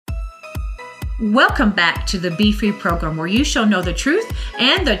Welcome back to the Be Free program, where you shall know the truth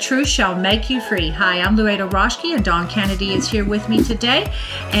and the truth shall make you free. Hi, I'm Louetta Roschke, and Dawn Kennedy is here with me today,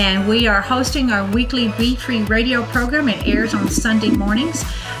 and we are hosting our weekly Be Free radio program. It airs on Sunday mornings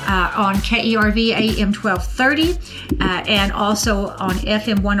on KERV AM 1230 and also on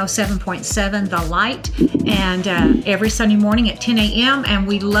FM 107.7 The Light, and every Sunday morning at 10 a.m. And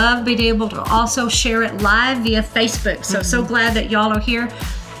we love being able to also share it live via Facebook. So glad that y'all are here.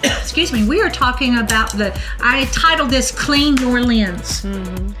 Excuse me. We are talking about I titled this Clean Your Lens.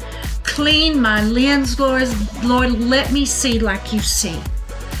 Clean my lens, Lord. Let me see like you see.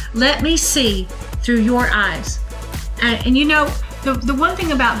 Let me see through your eyes. And you know, the one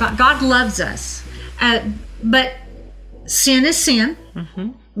thing about God loves us. But sin is sin.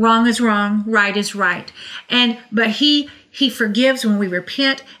 Wrong is wrong. Right is right. But He forgives when we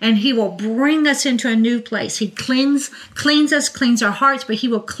repent, and He will bring us into a new place. He cleans us, cleans our hearts, but He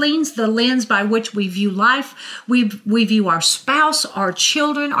will cleanse the lens by which we view life. We view our spouse, our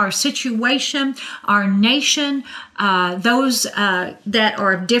children, our situation, our nation, those that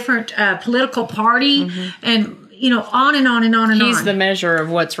are of different political party, and on and on and on and on. He's the measure of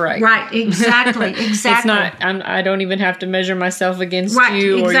what's right. Right, exactly. It's not, I don't even have to measure myself against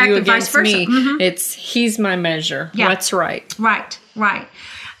you or you against me. He's my measure. Yeah. What's right. Right.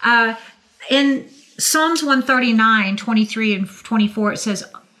 In Psalms 139, 23 and 24, it says,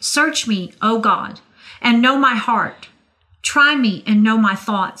 "Search me, O God, and know my heart. Try me and know my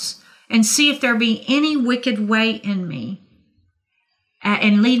thoughts, and see if there be any wicked way in me.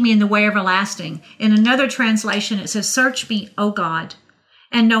 And lead me in the way everlasting." In another translation, it says, "Search me, O God,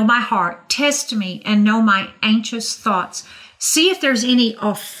 and know my heart. Test me and know my anxious thoughts. See if there's any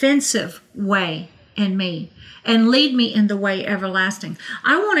offensive way in me, and lead me in the way everlasting."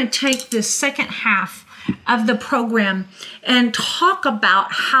 I want to take this second half of the program and talk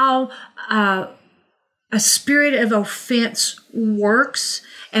about how a spirit of offense works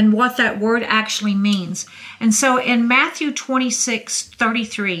and what that word actually means. And so in Matthew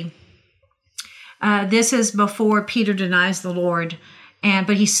 26:33, this is before Peter denies the Lord,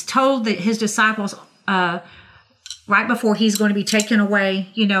 but he's told that his disciples right before he's going to be taken away,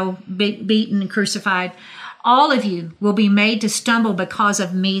 beaten and crucified, "All of you will be made to stumble because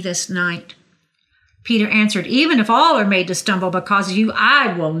of me this night." Peter answered, "Even if all are made to stumble because of you,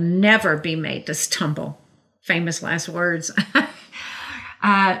 I will never be made to stumble." Famous last words.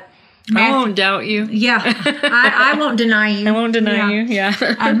 I won't doubt you. Yeah, I won't deny you. I won't deny you, yeah.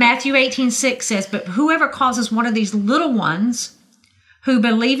 Matthew 18:6 says, "But whoever causes one of these little ones who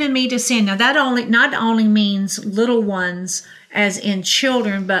believe in me to sin." Now that not only means little ones as in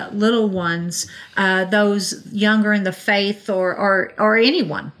children, but little ones, those younger in the faith or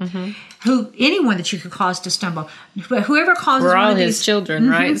anyone. Anyone that you could cause to stumble. But whoever causes we're one all of his these children,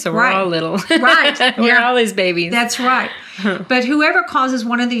 right? So we're all little. Right. We're all his babies. That's right. "But whoever causes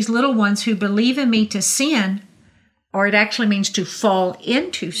one of these little ones who believe in me to sin," or it actually means to fall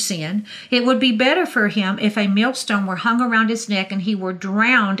into sin, "it would be better for him if a millstone were hung around his neck and he were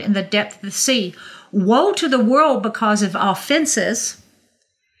drowned in the depth of the sea. Woe to the world because of offenses,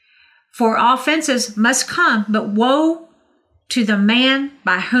 for offenses must come, but woe to the man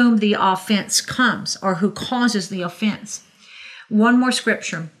by whom the offense comes," or who causes the offense. One more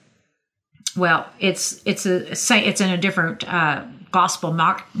scripture. Well, it's in a different gospel,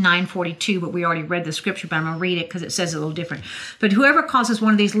 Mark 9:42, but we already read the scripture, but I'm going to read it because it says it a little different. "But whoever causes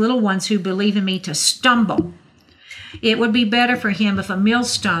one of these little ones who believe in me to stumble, it would be better for him if a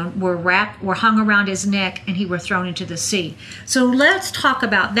millstone were hung around his neck and he were thrown into the sea." So let's talk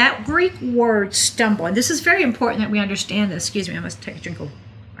about that Greek word stumble. And this is very important that we understand this. Excuse me, I must take a drink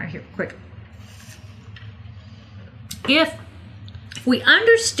right here quick. If we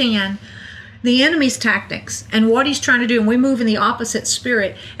understand the enemy's tactics and what he's trying to do, and we move in the opposite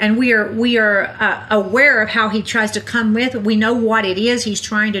spirit, and we are aware of how he tries to come with it, we know what it is he's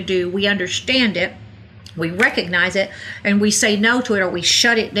trying to do, we understand it, we recognize it, and we say no to it, or we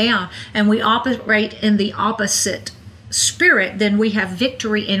shut it down, and we operate in the opposite spirit, then we have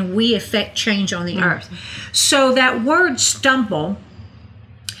victory and we effect change on the earth. So that word stumble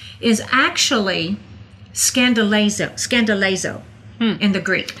is actually scandalizo in the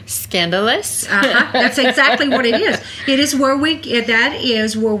Greek. Scandalous? That's exactly what it is. That is where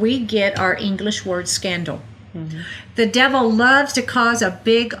we get our English word scandal. The devil loves to cause a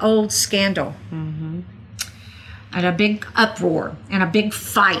big old scandal. And a big uproar and a big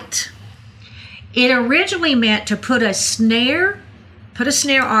fight. It originally meant to put a snare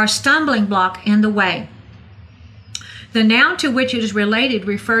or a stumbling block in the way. The noun to which it is related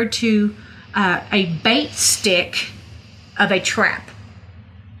referred to a bait stick of a trap.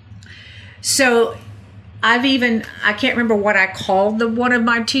 So I can't remember what I called one of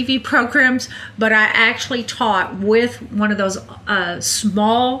my TV programs, but I actually taught with one of those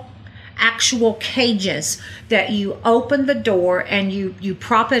small actual cages that you open the door and you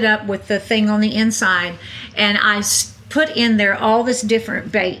prop it up with the thing on the inside, and I put in there all this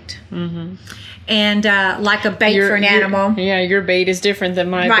different bait. Mm-hmm. And like a bait for an animal. Your bait is different than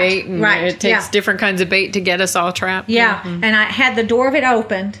my bait. And it takes different kinds of bait to get us all trapped. Yeah, mm-hmm. And I had the door of it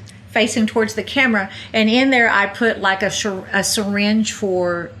opened, facing towards the camera, and in there I put like a syringe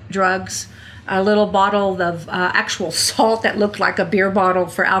for drugs, a little bottle of actual salt that looked like a beer bottle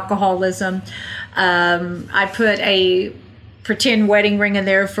for alcoholism. I put a pretend wedding ring in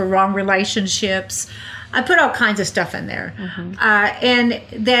there for wrong relationships. I put all kinds of stuff in there. Mm-hmm. And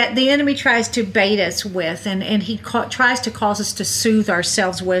that the enemy tries to bait us with, and he tries to cause us to soothe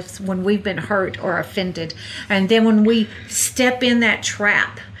ourselves with when we've been hurt or offended. And then when we step in that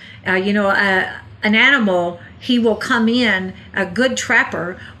trap, an animal, he will come in, a good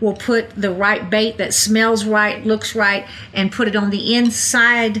trapper will put the right bait that smells right, looks right, and put it on the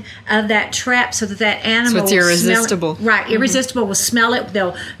inside of that trap so that animal so it's irresistible. Right, mm-hmm. Irresistible will smell it.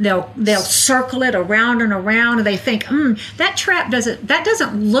 They'll circle it around and around, and they think, that trap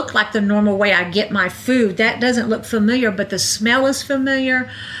doesn't look like the normal way I get my food. That doesn't look familiar, but the smell is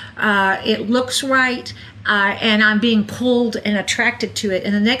familiar. It looks right. And I'm being pulled and attracted to it.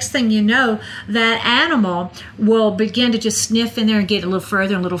 And the next thing you know, that animal will begin to just sniff in there and get a little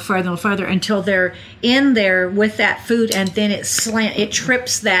further and a little further and a little further until they're in there with that food, and then it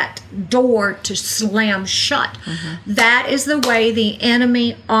trips that door to slam shut. Mm-hmm. That is the way the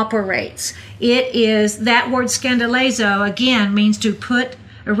enemy operates. It is, that word scandalizo, again, means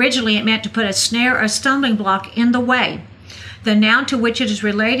originally it meant to put a snare or a stumbling block in the way. The noun to which it is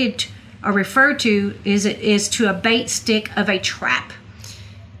related or referred to is to a bait stick of a trap.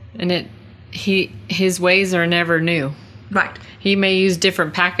 And his ways are never new. Right. He may use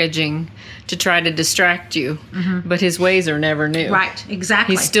different packaging to try to distract you, mm-hmm. but his ways are never new. Right,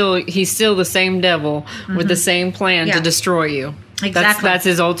 exactly. He's still the same devil mm-hmm. with the same plan to destroy you. Exactly. That's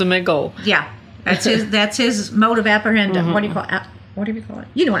his ultimate goal. Yeah. That's his mode of apprehendum. Mm-hmm. What do you call it?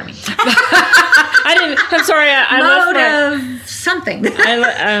 You know what I mean. I'm sorry. I mode of something.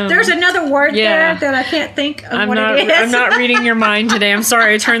 There's another word there that I can't think of what it is. I'm not reading your mind today. I'm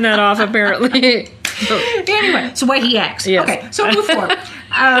sorry. I turned that off, apparently. Anyway, it's the way he acts. Yes. Okay, so move forward.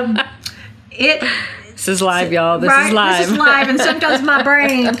 This is live, y'all. This is live, and sometimes my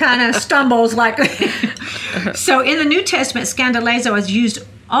brain kind of stumbles like. So in the New Testament, scandalizo is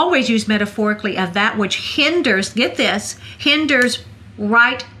always used metaphorically of that which hinders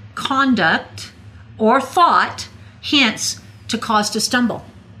right conduct or thought, hence to cause to stumble.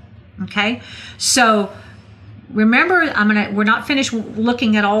 Okay, so remember, we're not finished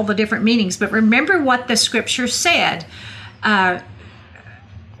looking at all the different meanings, but remember what the scripture said.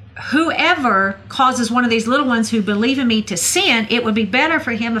 Whoever causes one of these little ones who believe in me to sin, it would be better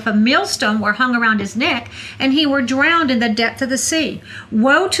for him if a millstone were hung around his neck and he were drowned in the depth of the sea.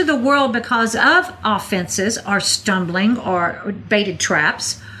 Woe to the world because of offenses or stumbling or baited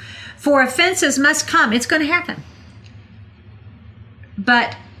traps. For offenses must come. It's going to happen.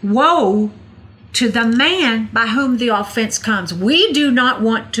 But woe to the man by whom the offense comes. We do not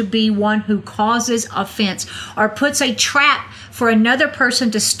want to be one who causes offense or puts a trap for another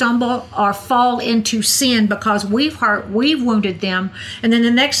person to stumble or fall into sin because we've wounded them. And then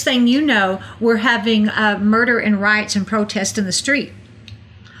the next thing you know, we're having murder and riots and protest in the street.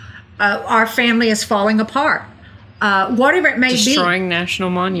 Our family is falling apart. Whatever it may be. Destroying national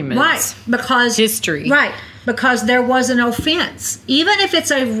monuments. Right. Because history. Right. Because there was an offense. Even if it's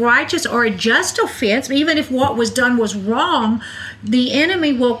a righteous or a just offense, even if what was done was wrong, the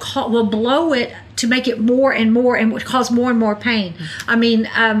enemy will blow it to make it more and more and cause more and more pain. I mean,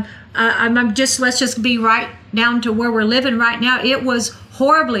 let's just be right down to where we're living right now. It was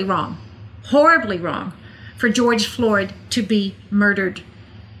horribly wrong for George Floyd to be murdered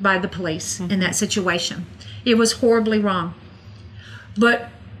by the police in that situation. It was horribly wrong.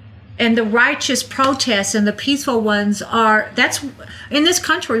 And the righteous protests and the peaceful ones in this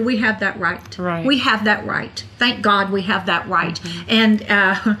country, we have that right. Right. We have that right. Thank God we have that right. Mm-hmm.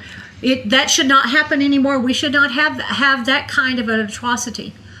 And that should not happen anymore. We should not have that kind of an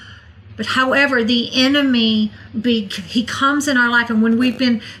atrocity. But however, the enemy, he comes in our life, and when we've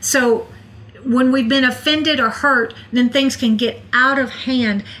been offended or hurt, then things can get out of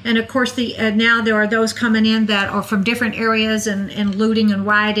hand. And of course, now there are those coming in that are from different areas and looting and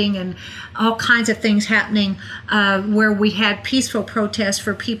rioting and all kinds of things happening where we had peaceful protests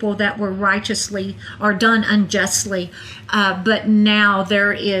for people that were righteously or done unjustly. But now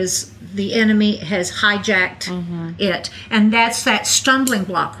there is the enemy has hijacked it. And that's that stumbling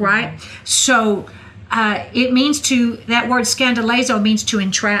block, right? So it means that word scandalizo means to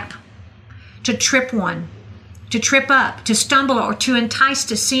entrap, to trip one, to trip up, to stumble, or to entice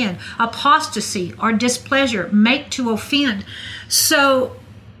to sin, apostasy or displeasure, make to offend. So,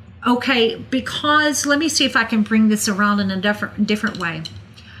 okay, because let me see if I can bring this around in a different way.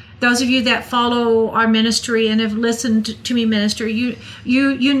 Those of you that follow our ministry and have listened to me minister, you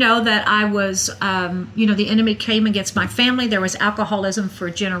know that I was, the enemy came against my family. There was alcoholism for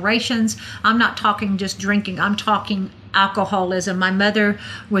generations. I'm not talking just drinking. I'm talking alcoholism. My mother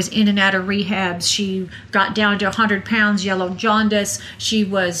was in and out of rehabs. She got down to 100 pounds, yellow jaundice. She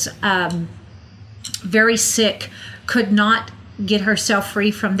was very sick, could not get herself free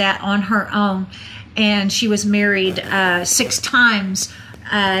from that on her own. And she was married 6 times.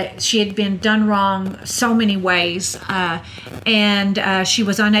 She had been done wrong so many ways, and she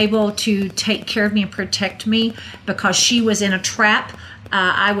was unable to take care of me and protect me because she was in a trap.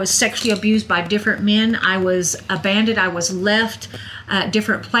 I was sexually abused by different men. I was abandoned. I was left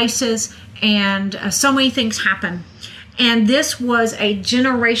different places, and so many things happened. And this was a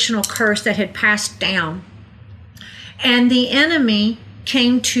generational curse that had passed down. And the enemy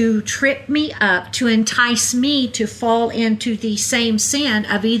came to trip me up, to entice me to fall into the same sin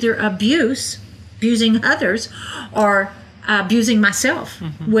of either abusing others, or abusing myself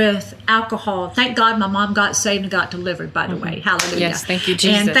with alcohol. Thank God my mom got saved and got delivered, by the way. Hallelujah. Yes, thank you,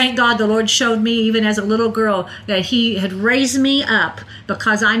 Jesus. And thank God the Lord showed me, even as a little girl, that he had raised me up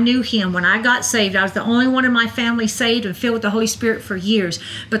because I knew him. When I got saved, I was the only one in my family saved and filled with the Holy Spirit for years.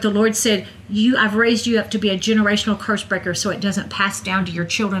 But the Lord said, I've raised you up to be a generational curse breaker so it doesn't pass down to your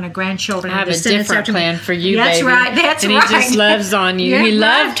children and grandchildren. I have a different plan for you, that's baby. Right, that's and right. And he just loves on you. He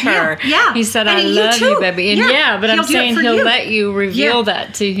loved her. Yeah. He said, I love you, baby. And but I'm saying he'll let you reveal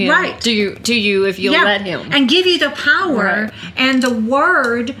that to him. Right. To you if you'll let him. And give you the power and the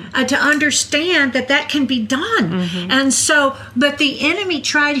word to understand that can be done. And so, but the enemy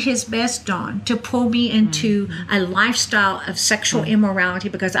tried his best, Dawn, to pull me into a lifestyle of sexual immorality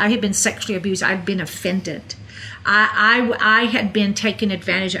because I had been sexually abused. I'd been offended. I had been taken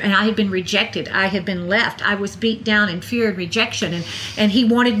advantage of, and I had been rejected. I had been left. I was beat down in fear and rejection, and he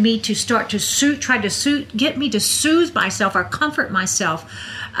wanted me to start to get me to soothe myself or comfort myself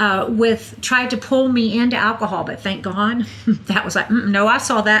tried to pull me into alcohol. But thank God, that was like, no, I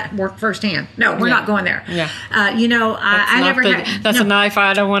saw that work firsthand. No, we're not going there. Yeah. I never had. That's a knife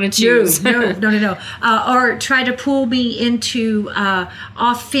I don't want to choose. No. Or try to pull me into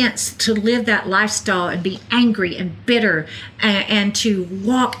offense to live that lifestyle and be angry and bitter and to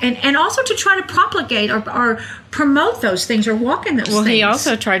walk and also to try to propagate or promote those things or walk in those things. Well, he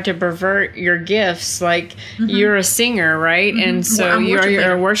also tried to pervert your gifts. Like you're a singer, right? And so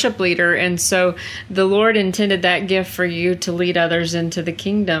you're a worship leader. And so the Lord intended that gift for you to lead others into the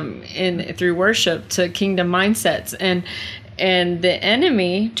kingdom through worship, to kingdom mindsets. And the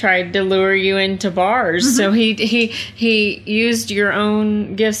enemy tried to lure you into bars. So he used your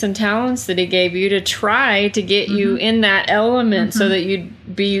own gifts and talents that he gave you to try to get you in that element so that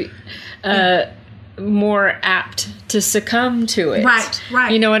you'd be more apt to succumb to it.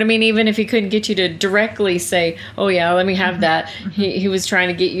 Right. You know what I mean? Even if he couldn't get you to directly say, oh yeah, let me have that. He was trying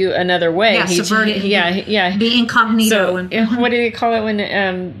to get you another way. Yeah, subvert it. Yeah. Be incognito. So, what do they call it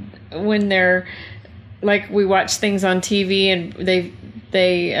when they're, like, we watch things on TV and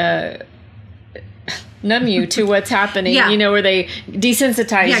they numb you to what's happening, where they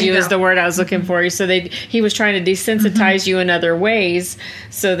desensitize you is the word I was looking for. So he was trying to desensitize you in other ways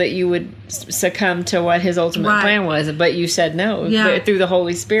so that you would succumb to what his ultimate plan was. But you said no through the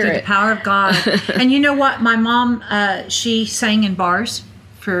Holy Spirit. Through the power of God. And you know what? My mom, she sang in bars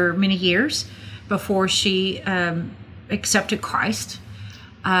for many years before she accepted Christ.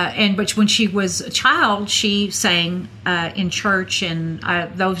 But when she was a child, she sang in church, and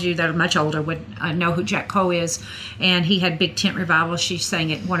those of you that are much older would know who Jack Coe is, and he had big tent revivals. She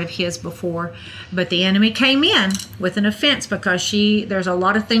sang at one of his before, but the enemy came in with an offense because there's a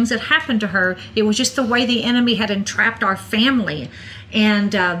lot of things that happened to her. It was just the way the enemy had entrapped our family,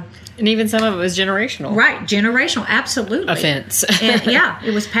 and even some of it was generational. Right, generational, absolutely. Offense. And,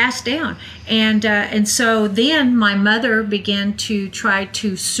 it was passed down. And so then my mother began to try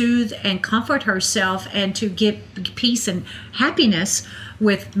to soothe and comfort herself and to get peace and happiness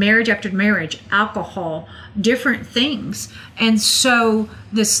with marriage after marriage, alcohol, different things. And so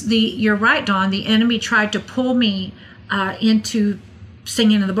you're right, Dawn, the enemy tried to pull me into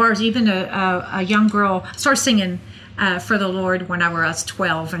singing in the bars. Even a young girl started singing for the Lord when I was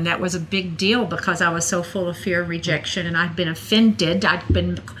 12, and that was a big deal because I was so full of fear of rejection, and I'd been offended. I'd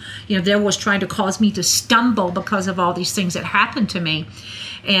been, the devil was trying to cause me to stumble because of all these things that happened to me,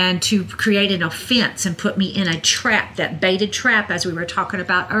 and to create an offense and put me in a trap, that baited trap, as we were talking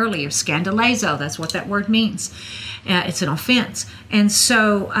about earlier, scandalizo. That's what that word means. It's an offense. And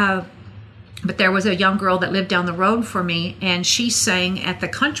so, but there was a young girl that lived down the road from me, and she sang at the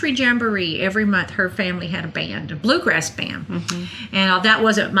country jamboree every month. Her family had a band, a bluegrass band. And that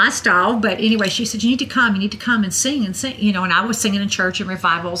wasn't my style, but anyway, she said, you need to come and sing, and I was singing in church and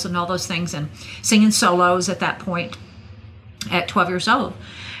revivals and all those things, and singing solos at that point at 12 years old.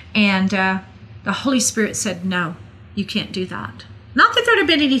 And the Holy Spirit said, no, you can't do that. Not that there'd have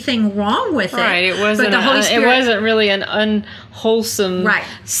been anything wrong with it. Right. It wasn't, it wasn't really an unwholesome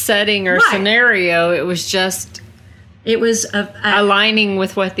setting or scenario. It was just... It was aligning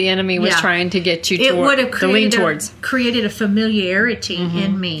with what the enemy was trying to get you to lean towards. Created a familiarity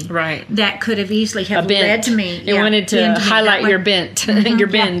in me, that could have easily led to me. It wanted to highlight your bent, your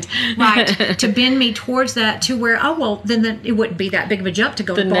bend, to bend me towards that, to where then it wouldn't be that big of a jump to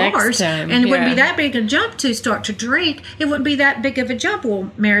go to bars, and it wouldn't be that big a jump to start to drink. It wouldn't be that big of a jump. Well,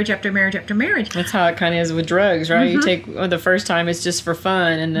 marriage after marriage after marriage. That's how it kind of is with drugs, right? You take the first time it's just for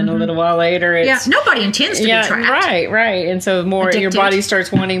fun, and then a little while later, it's nobody intends to be trapped. Right, and so your body starts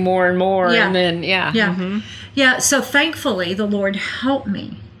wanting more and more, and then So thankfully, the Lord helped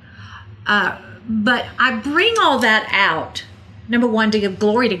me. But I bring all that out, number one, to give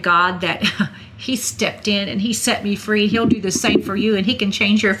glory to God that He stepped in and He set me free. He'll do the same for you, and He can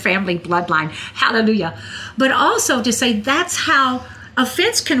change your family bloodline. Hallelujah! But also to say that's how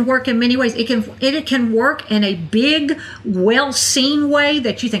offense can work in many ways. It can work in a big, well-seen way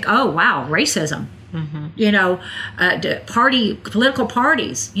that you think, oh wow, racism. Political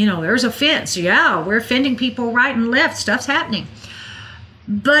parties, there's offense. Yeah, we're offending people right and left. Stuff's happening.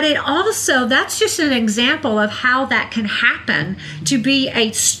 But it also, that's just an example of how that can happen to be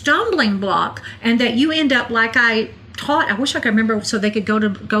a stumbling block, and that you end up like I wish I could remember so they could go to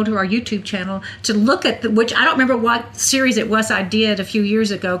our YouTube channel to look at which I don't remember what series it was I did a few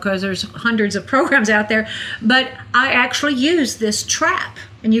years ago, because there's hundreds of programs out there, but I actually used this trap,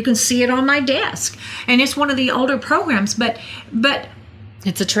 and you can see it on my desk, and it's one of the older programs, but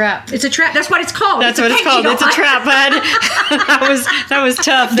it's a trap. It's a trap. That's what it's called. That's what it's called. It's a trap, bud. That was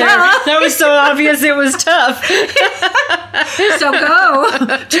tough there. That was so obvious it was tough. So go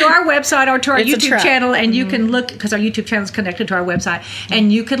to our website or to our YouTube channel, and you can look, because our YouTube channel is connected to our website,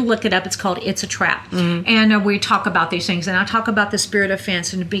 and you can look it up. It's called It's a Trap. And we talk about these things, and I talk about the spirit of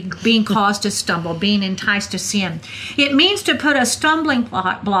offense and being caused to stumble, being enticed to sin. It means to put a stumbling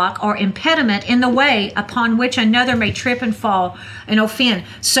block or impediment in the way upon which another may trip and fall and offend.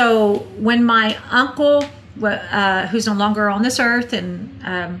 So when my uncle, who's no longer on this earth,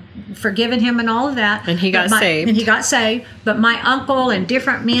 and forgiven him and all of that, and he got saved, but my uncle and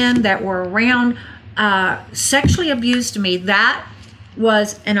different men that were around sexually abused me, that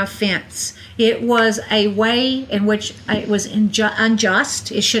was an offense. It was a way in which it was unjust.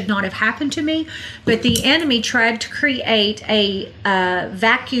 It should not have happened to me, but the enemy tried to create a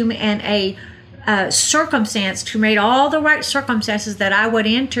vacuum and a circumstance to make all the right circumstances that I would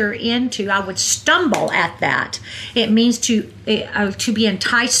enter into. I would stumble at that. It means to be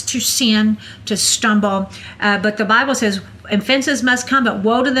enticed to sin, to stumble. But the Bible says offenses must come, but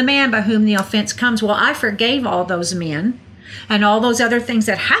woe to the man by whom the offense comes. Well, I forgave all those men and all those other things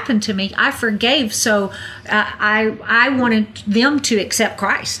that happened to me. I forgave, so I wanted them to accept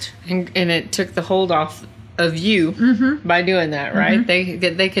Christ. And it took the hold off of you by doing that, right?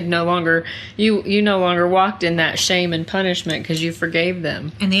 They could no longer, you no longer walked in that shame and punishment because you forgave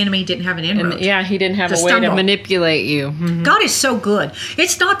them. And the enemy didn't have an inroad. He didn't have a way to manipulate you. God is so good.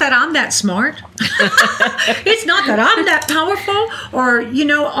 It's not that I'm that smart. It's not that I'm that powerful or,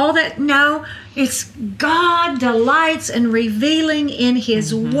 all that. No, it's God delights in revealing in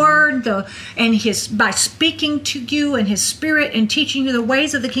His Word, by speaking to you and His Spirit and teaching you the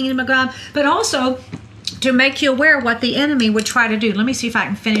ways of the kingdom of God, but also to make you aware of what the enemy would try to do. Let me see if I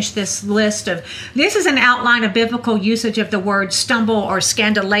can finish this list of... This is an outline of biblical usage of the word stumble or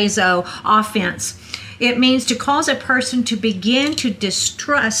scandalizo, offense. It means to cause a person to begin to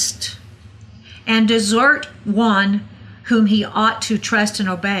distrust and desert one whom he ought to trust and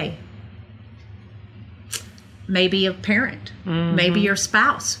obey. Maybe a parent, maybe your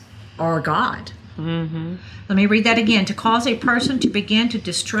spouse, or God. Let me read that again. To cause a person to begin to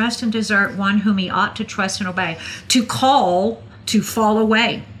distrust and desert one whom he ought to trust and obey. To call, to fall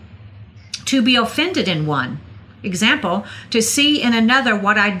away. To be offended in one. Example, to see in another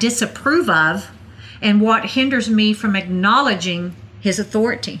what I disapprove of and what hinders me from acknowledging his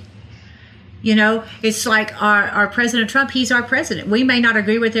authority. You know, it's like our President Trump, he's our president. We may not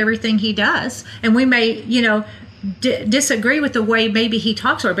agree with everything he does, and we may, you know, disagree with the way maybe he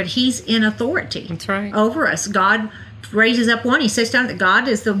talks, but he's in authority. That's right. Over us. God raises up one. He sits down that God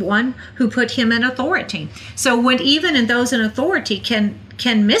is the one who put him in authority. So when even in those in authority can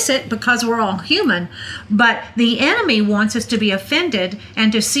miss it, because we're all human, but the enemy wants us to be offended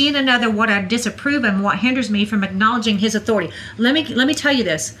and to see in another what I disapprove and what hinders me from acknowledging his authority. Let me tell you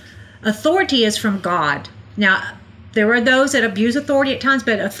this. Authority is from God. Now, there are those that abuse authority at times,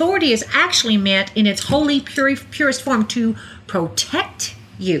 but authority is actually meant in its holy, purest form to protect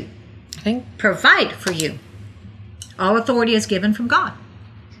you, provide for you. All authority is given from God.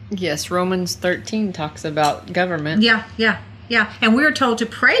 Yes, Romans 13 talks about government. Yeah. And we're told to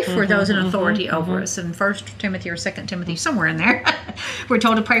pray for those in authority over us. In 1 Timothy or 2 Timothy, somewhere in there, we're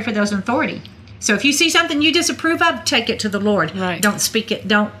told to pray for those in authority. So if you see something you disapprove of, take it to the Lord. Right. Don't speak it.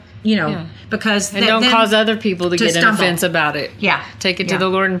 Don't, you know, because... And don't cause other people to get an offense about it. Yeah. Take it to the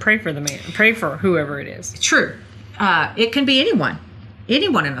Lord and pray for the man. Pray for whoever it is. True. It can be anyone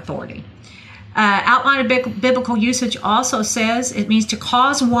in authority. Outline of biblical usage also says it means to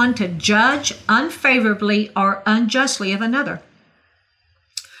cause one to judge unfavorably or unjustly of another.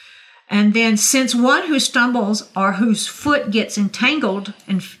 And then, since one who stumbles or whose foot gets entangled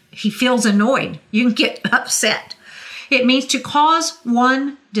and he feels annoyed, you can get upset. It means to cause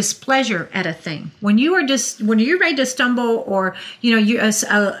one displeasure at a thing. When you're ready to stumble, or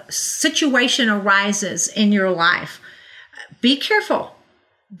a situation arises in your life, be careful.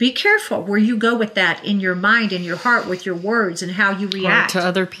 Be careful where you go with that in your mind, in your heart, with your words and how you react. Or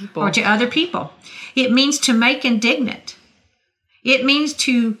to other people. It means to make indignant. It means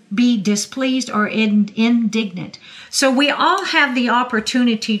to be displeased or indignant. So we all have the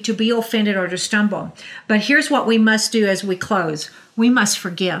opportunity to be offended or to stumble. But here's what we must do as we close. We must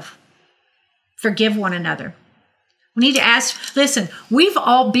forgive. Forgive one another. We need to ask, listen, we've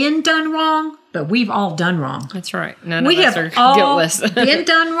all been done wrong, but we've all done wrong. That's right. None of us are guiltless. We have all been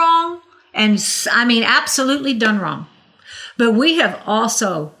done wrong, and I mean absolutely done wrong. But we have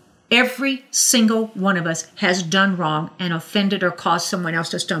also, every single one of us has done wrong and offended or caused someone else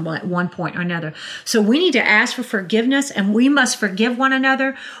to stumble at one point or another. So we need to ask for forgiveness, and we must forgive one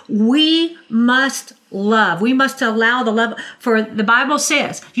another. We must love. We must allow the love. For the Bible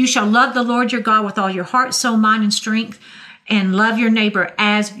says, you shall love the Lord your God with all your heart, soul, mind, and strength, and love your neighbor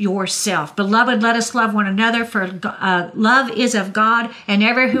as yourself. Beloved, let us love one another, for love is of God, and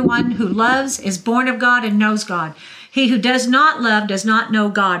everyone who loves is born of God and knows God. He who does not love does not know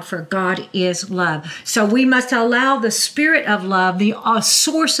God, for God is love. So we must allow the spirit of love, the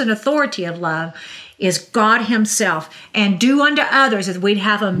source and authority of love, is God himself, and do unto others as we'd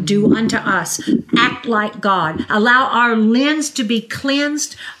have them do unto us. Act like God. Allow our lens to be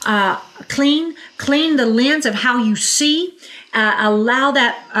cleansed, clean the lens of how you see. Allow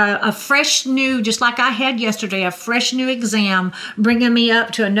that a fresh new, just like I had yesterday, a fresh new exam, bringing me up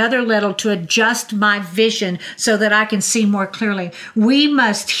to another level to adjust my vision so that I can see more clearly. We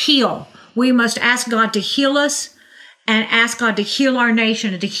must heal. We must ask God to heal us, and ask God to heal our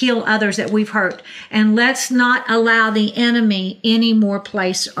nation and to heal others that we've hurt. And let's not allow the enemy any more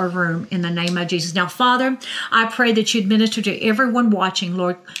place or room in the name of Jesus. Now, Father, I pray that you'd minister to everyone watching,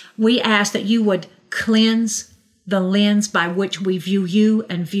 Lord. We ask that you would cleanse the lens by which we view you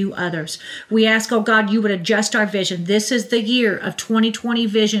and view others. We ask, oh God, you would adjust our vision. This is the year of 2020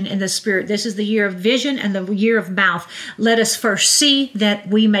 vision in the spirit. This is the year of vision and the year of mouth. Let us first see that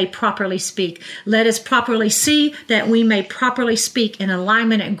we may properly speak. Let us properly see that we may properly speak in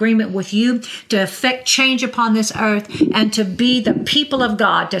alignment and agreement with you to effect change upon this earth, and to be the people of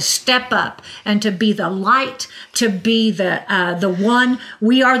God, to step up and to be the light, to be the one.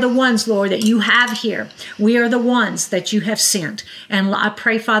 We are the ones, Lord, that you have here. We are the ones that you have sent. And I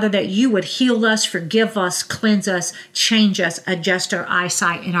pray, Father, that you would heal us, forgive us, cleanse us, change us, adjust our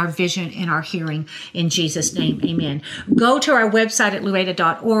eyesight and our vision and our hearing. In Jesus' name, amen. Go to our website at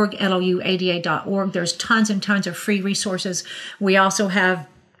luada.org, luada.org. There's tons and tons of free resources. We also have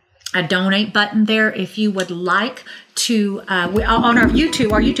a donate button there if you would like to. On our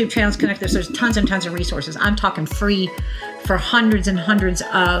YouTube channel is connected. There's tons and tons of resources. I'm talking free for hundreds and hundreds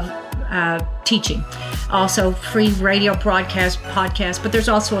of teaching. Also free radio podcast, but there's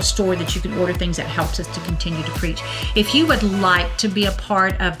also a store that you can order things that helps us to continue to preach. If you would like to be a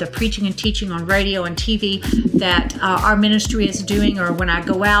part of the preaching and teaching on radio and TV that our ministry is doing, or when I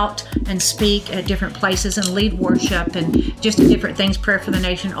go out and speak at different places and lead worship and just different things, prayer for the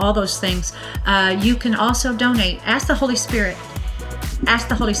nation, all those things, you can also donate. Ask the Holy Spirit. ask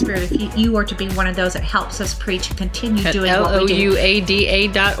the Holy Spirit if you are to be one of those that helps us preach and continue doing what we do.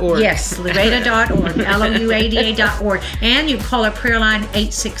 LOUADA.org. Yes, Louada.org, LOUADA.org. And you can call our prayer line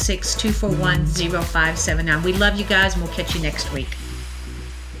 866-241-0579. We love you guys, and we'll catch you next week.